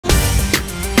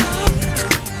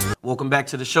Welcome back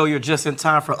to the show. You're just in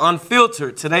time for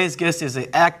Unfiltered. Today's guest is an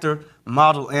actor,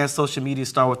 model, and social media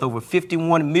star with over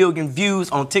 51 million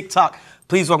views on TikTok.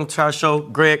 Please welcome to our show,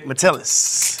 Greg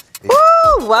Metelus.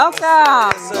 Woo! Welcome.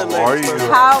 How are you?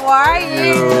 How are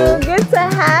you? Good to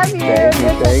have you. Good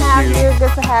to have you.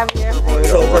 Good to have you.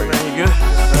 You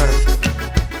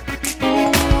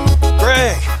good?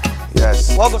 Greg.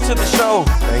 Yes. Welcome to the show.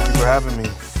 Thank you for having me.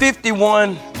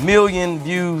 51 million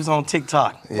views on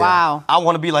TikTok. Yeah. Wow. I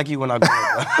want to be like you when I grow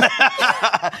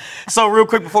up. So real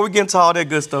quick, before we get into all that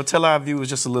good stuff, tell our viewers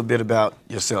just a little bit about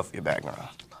yourself, your background.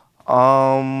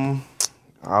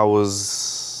 I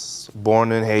was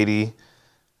born in Haiti.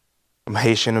 I'm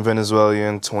Haitian and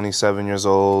Venezuelan, 27 years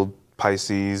old,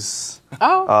 Pisces.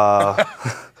 Oh.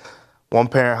 One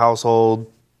parent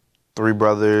household, three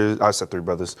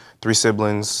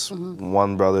siblings,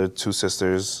 one brother, two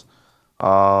sisters.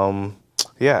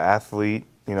 Yeah, athlete,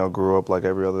 you know, grew up like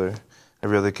every other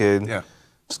kid. Yeah.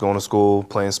 Just going to school,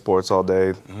 playing sports all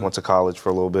day, went to college for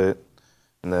a little bit,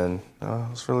 and then it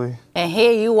was really... And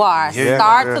here you are, Yeah,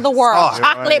 star yeah. to the world, Oh,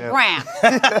 chocolate yeah. brown.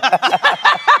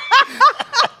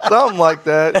 Something like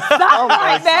that. Something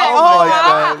like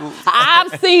that. Something like that.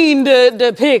 I've seen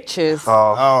the pictures.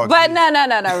 Oh, But no,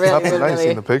 really, I ain't seen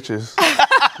really. the pictures.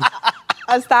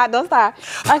 Don't start.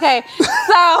 Okay,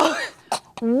 so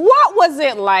what was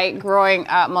it like growing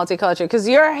up multicultural? Because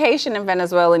you're Haitian and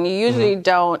Venezuelan, you usually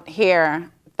don't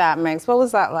hear that mix. What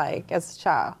was that like as a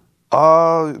child?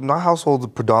 My household is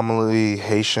predominantly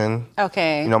Haitian.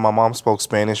 Okay. You know, my mom spoke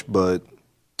Spanish, but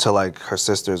to like her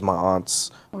sisters, my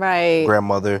aunts, Right.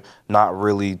 grandmother, not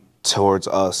really towards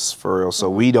us for real. So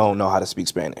we don't know how to speak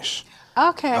Spanish.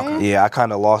 Okay. Yeah, I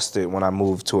kind of lost it when I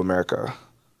moved to America.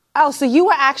 Oh, so you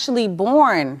were actually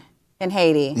born in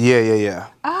Haiti? Yeah.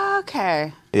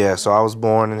 Okay. Yeah, so I was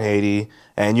born in Haiti,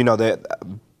 and you know that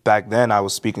back then I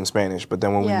was speaking Spanish, but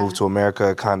then when we moved to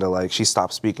America, kind of like she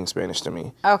stopped speaking Spanish to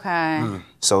me. Okay.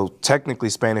 So technically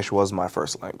Spanish was my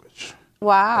first language. And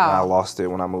I Wow. lost it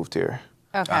when I moved here.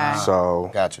 Okay.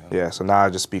 So Gotcha. Yeah, so now I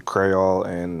just speak Creole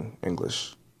and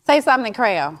English. Say something in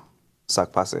Creole.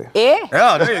 Sac passe. Yeah.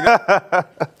 Yeah, there you go.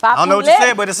 I don't know what you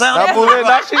said, but it sounds She knows a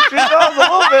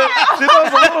little bit. She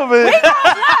knows a little bit.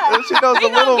 She knows a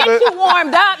little Get bit. you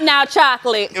warmed up now,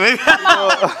 chocolate.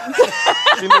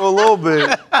 She knew a little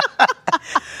bit.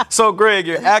 So, Greg,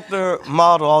 you're actor,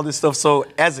 model, all this stuff. So,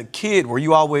 as a kid, were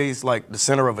you always like the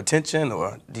center of attention,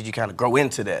 or did you kind of grow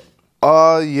into that?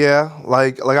 Yeah.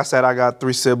 Like I said, I got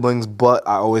three siblings, but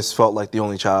I always felt like the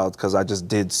only child because I just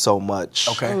did so much.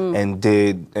 Okay. And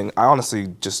I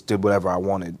honestly just did whatever I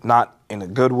wanted. Not in a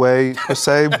good way per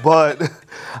se, but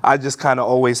I just kind of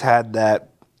always had that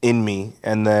in me.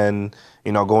 And then,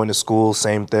 you know, going to school,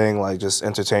 same thing, like just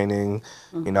entertaining,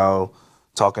 you know,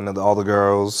 talking to all the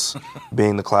girls,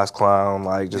 being the class clown,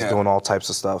 like just doing all types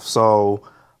of stuff. So,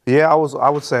 yeah, I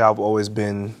would say I've always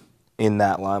been in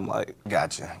that limelight.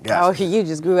 Gotcha. Oh, you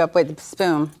just grew up with the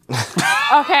spoon.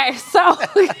 Okay, so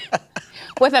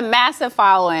with a massive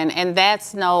following, and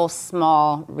that's no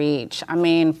small reach. I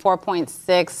mean,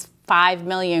 4.65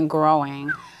 million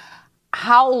growing.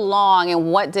 How long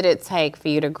and what did it take for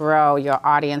you to grow your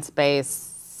audience base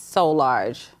so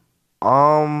large?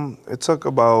 It took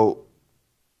about,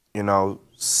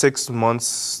 6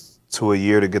 months to a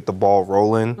year to get the ball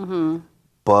rolling.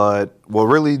 But what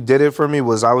really did it for me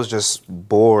was I was just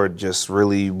bored, just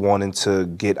really wanting to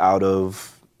get out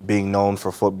of being known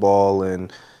for football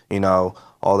and,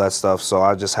 all that stuff. So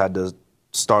I just had to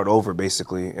start over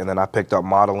basically. And then I picked up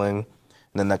modeling and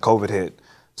then that COVID hit.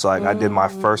 So like I did my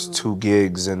first 2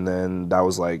 gigs and then that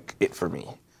was like it for me.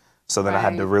 So then I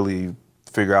had to really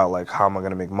figure out like how am I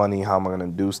gonna make money, how am I gonna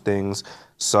do things.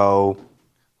 So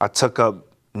I took up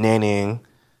nannying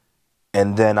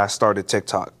and then I started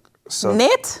TikTok. So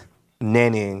Knit?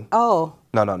 Nannying. Oh.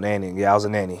 No, nannying. Yeah, I was a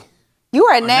nanny. You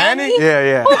were a nanny?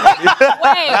 Yeah. Wait.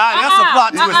 That's a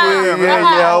plot twist right there, man.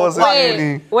 Yeah, I was a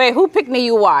nanny. Wait, who picked me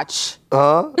you watch?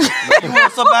 Huh? You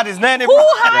want somebody's nanny? Who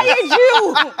hired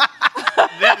you?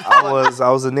 I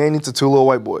was a nanny to 2 little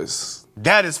white boys.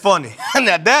 That is funny.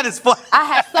 Now, that is funny. I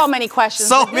have so many questions.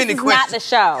 So but many this is questions. not the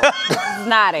show. This is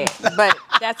not it. But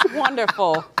that's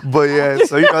wonderful. But yeah,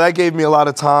 so that gave me a lot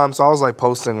of time. So I was like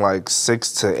posting like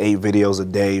 6 to 8 videos a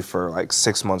day for like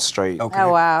 6 months straight. Okay.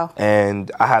 Oh, wow.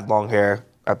 And I had long hair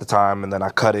at the time, and then I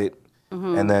cut it.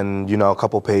 And then, a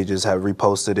couple pages had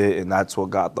reposted it, and that's what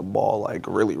got the ball like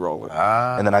really rolling.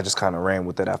 And then I just kind of ran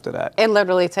with it after that. It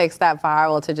literally takes that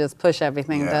viral to just push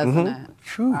everything, doesn't it?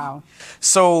 Wow.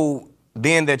 So,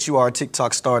 being that you are a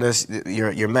TikTok star, that's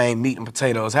your main meat and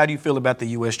potatoes, how do you feel about the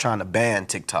U.S. trying to ban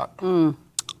TikTok?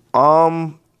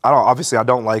 Obviously I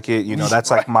don't like it.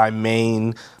 That's like my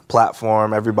main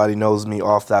platform. Everybody knows me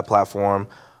off that platform.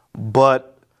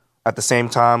 But at the same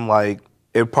time, like,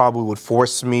 it probably would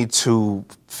force me to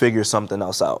figure something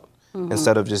else out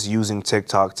instead of just using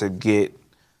TikTok to get,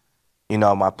 you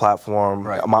know, my platform,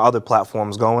 my other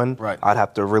platforms going. I'd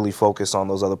have to really focus on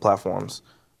those other platforms.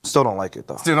 Still don't like it,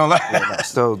 though. Still don't like it? Yeah,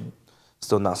 no,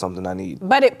 still not something I need.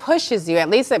 But it pushes you. At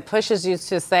least it pushes you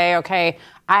to say, okay,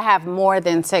 I have more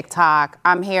than TikTok.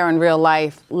 I'm here in real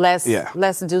life. Let's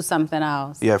do something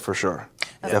else. Yeah, for sure.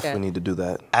 Definitely need to do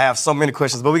that. I have so many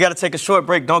questions, but we got to take a short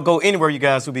break. Don't go anywhere, you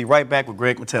guys. We'll be right back with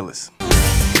Greg Metelus.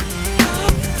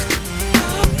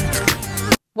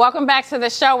 Welcome back to the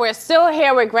show. We're still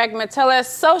here with Greg Metelus,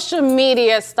 social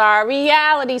media star,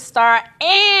 reality star,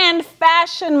 and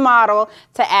fashion model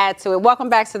to add to it. Welcome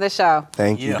back to the show.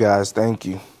 Thank you, guys. Thank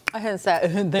you. I had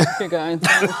said, thank you, guys.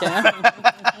 Thank you.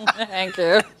 Thank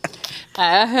you. All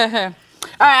right,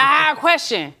 I have a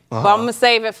question, but I'm going to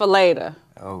save it for later.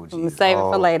 Oh, geez. I'm going to save it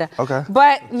for later. Okay.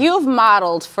 But you've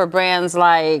modeled for brands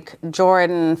like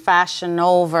Jordan, Fashion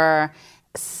Nova,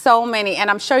 so many, and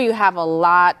I'm sure you have a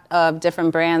lot of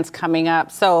different brands coming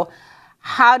up. So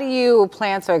how do you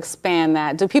plan to expand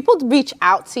that? Do people reach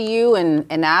out to you and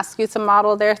ask you to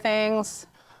model their things?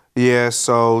 Yeah,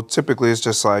 so typically it's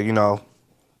just like, you know,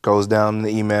 goes down in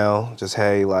the email, just,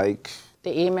 hey, like...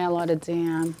 The email or the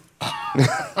DM?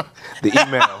 The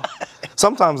email.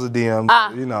 Sometimes the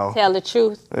DM, you know. Tell the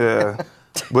truth. Yeah.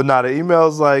 But nah, the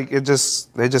emails, like,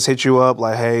 they just hit you up,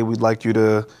 like, hey, we'd like you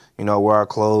to, you know, wear our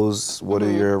clothes, what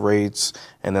are your rates?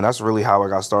 And then that's really how I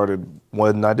got started.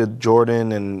 When I did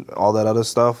Jordan and all that other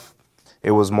stuff,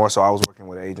 it was more so I was working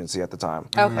with an agency at the time.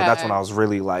 Okay. And that's when I was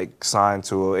really, like, signed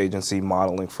to an agency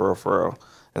modeling for referral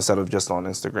instead of just on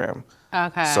Instagram.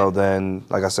 Okay. So then,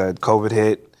 like I said, COVID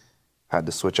hit, had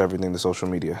to switch everything to social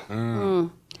media.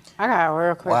 I got a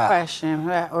real quick question.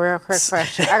 I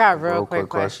got a real quick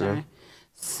question.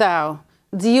 So,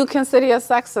 do you consider your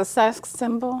sex a sex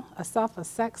symbol? A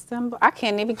sex symbol? I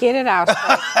can't even get it out.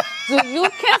 Do you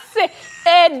consider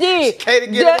Eddie?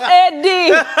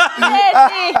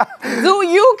 Do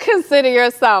you consider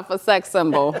yourself a sex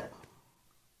symbol?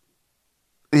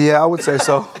 Yeah, I would say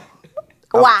so.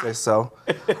 Why? I would say so.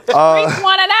 Reese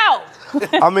wanted out.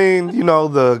 I mean, you know,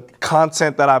 the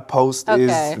content that I post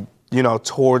is, you know,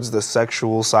 towards the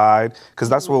sexual side, because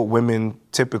that's what women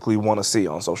typically want to see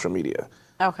on social media.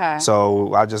 Okay.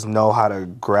 So I just know how to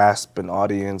grasp an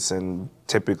audience, and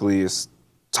typically it's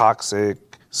toxic,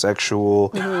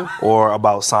 sexual, or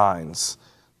about signs.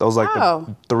 Those are like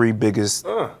the three biggest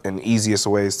and easiest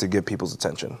ways to get people's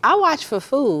attention. I watch for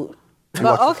food. You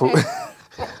watch for food?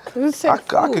 I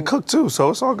could cook too, so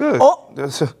it's all good.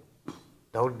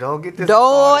 Don't get this.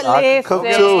 I can cook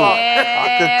too.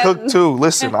 I can cook too.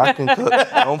 Listen, I can cook.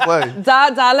 Don't play. And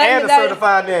a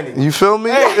certified nanny. You feel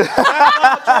me?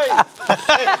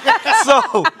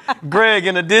 So, Greg,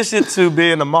 in addition to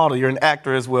being a model, you're an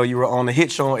actor as well. You were on the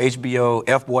hit show on HBO,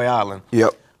 F-Boy Island.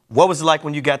 Yep. What was it like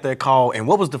when you got that call, and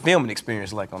what was the filming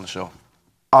experience like on the show?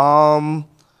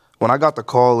 When I got the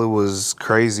call, it was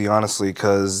crazy, honestly,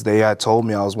 because they had told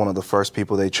me I was one of the first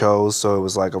people they chose, so it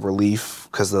was like a relief,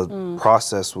 because the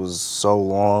process was so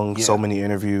long, so many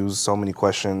interviews, so many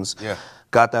questions.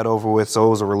 Got that over with, so it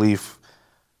was a relief.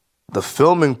 The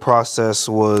filming process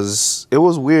was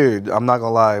weird, I'm not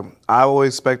gonna lie. I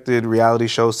always expected reality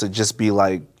shows to just be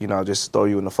like, you know, just throw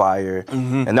you in the fire.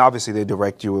 And obviously they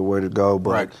direct you where to go,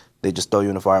 but they just throw you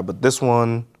in the fire. But this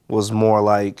one was more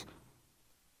like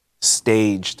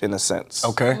staged in a sense.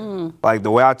 Okay. Like the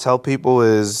way I tell people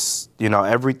is, you know,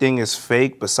 everything is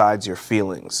fake besides your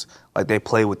feelings. Like they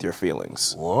play with your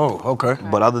feelings. Whoa, okay.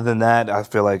 But other than that, I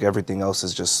feel like everything else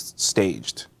is just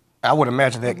staged. I would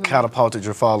imagine that catapulted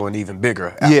your following even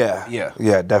bigger.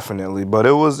 Yeah, definitely. But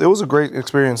it was a great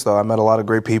experience though. I met a lot of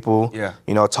great people.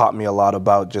 You know, it taught me a lot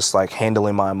about just like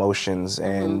handling my emotions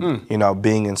and, you know,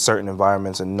 being in certain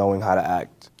environments and knowing how to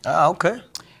act. Okay.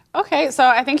 Okay, so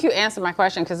I think you answered my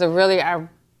question, because I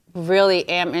really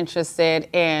am interested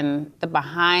in the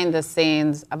behind the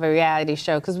scenes of a reality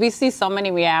show, because we see so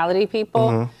many reality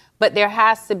people, but there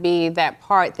has to be that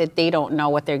part that they don't know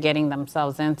what they're getting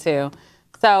themselves into.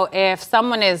 So if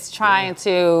someone is trying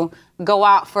to go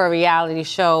out for a reality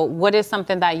show, what is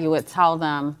something that you would tell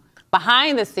them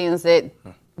behind the scenes that,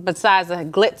 besides the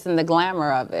glitz and the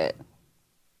glamour of it?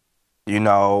 You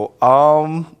know,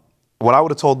 what I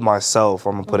would have told myself,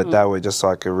 I'm gonna put it that way, just so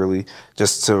I could really,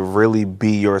 just to really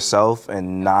be yourself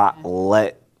and not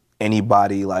let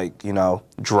anybody, like, you know,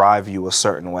 drive you a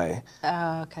certain way.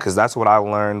 Because that's what I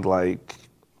learned, like,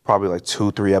 probably like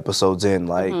 2-3 episodes in,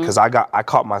 like, because I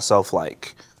caught myself,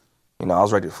 like, you know, I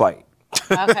was ready to fight.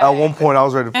 Okay. At one point, I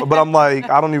was ready, but I'm like,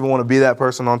 I don't even want to be that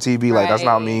person on TV. Like, that's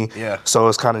not me. Yeah. So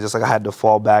it's kind of just like I had to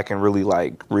fall back and really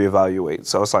like reevaluate.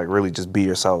 So it's like really just be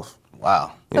yourself.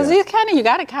 Wow. Because you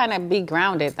got to kind of be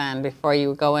grounded then before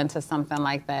you go into something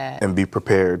like that. And be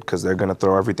prepared because they're going to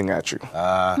throw everything at you.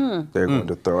 They're going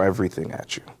to throw everything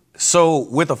at you. So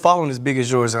with a following as big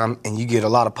as yours, and you get a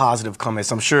lot of positive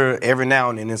comments, I'm sure every now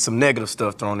and then there's some negative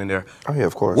stuff thrown in there. Oh, yeah,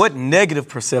 of course. What negative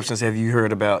perceptions have you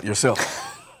heard about yourself?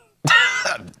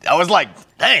 I was like,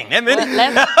 dang, that many?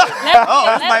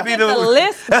 Let's might be get the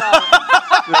list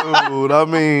going. Dude, I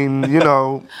mean, you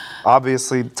know,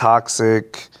 obviously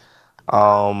toxic. I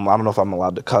don't know if I'm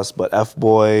allowed to cuss, but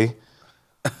F-boy.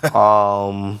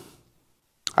 Actually,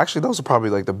 those are probably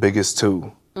like the biggest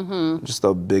two. Just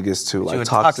the biggest two, like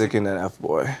toxic and then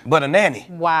F-boy. But a nanny.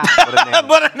 Wow.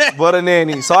 But a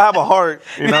nanny. So I have a heart,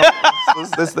 you know.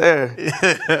 it's there.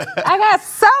 I got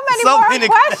so many more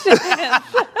questions.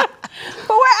 But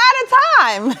we're out of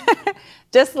time.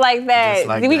 Just like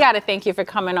that. We got to thank you for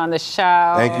coming on the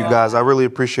show. Thank you, guys. I really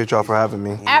appreciate y'all for having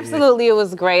me. Absolutely, it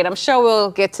was great. I'm sure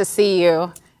we'll get to see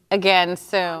you again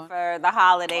soon. For the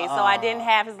holidays, so I didn't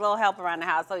have his little help around the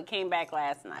house, so he came back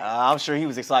last night. I'm sure he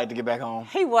was excited to get back home.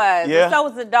 He was, Yeah. and so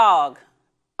was the dog.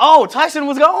 Oh, Tyson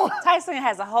was gone. Tyson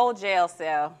has a whole jail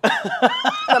cell.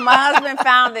 So my husband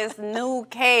found this new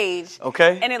cage.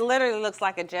 Okay. And it literally looks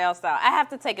like a jail cell. I have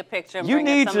to take a picture and You bring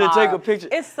it need to tomorrow. take a picture.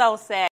 It's so sad.